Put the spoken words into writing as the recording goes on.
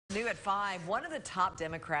New at 5, one of the top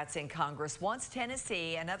Democrats in Congress wants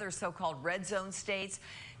Tennessee and other so-called red zone states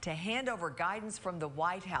to hand over guidance from the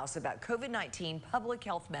White House about COVID-19 public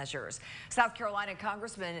health measures. South Carolina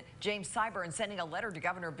Congressman James Seibern sending a letter to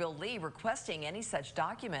Governor Bill Lee requesting any such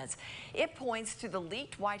documents. It points to the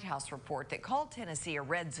leaked White House report that called Tennessee a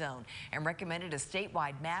red zone and recommended a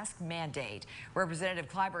statewide mask mandate. Representative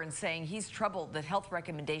Clyburn saying he's troubled that health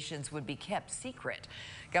recommendations would be kept secret.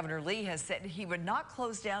 Governor Lee has said he would not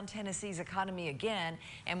close down Tennessee's economy again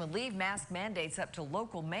and would leave mask mandates up to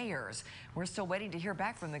local mayors. We're still waiting to hear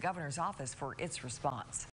back from the governor's office for its response.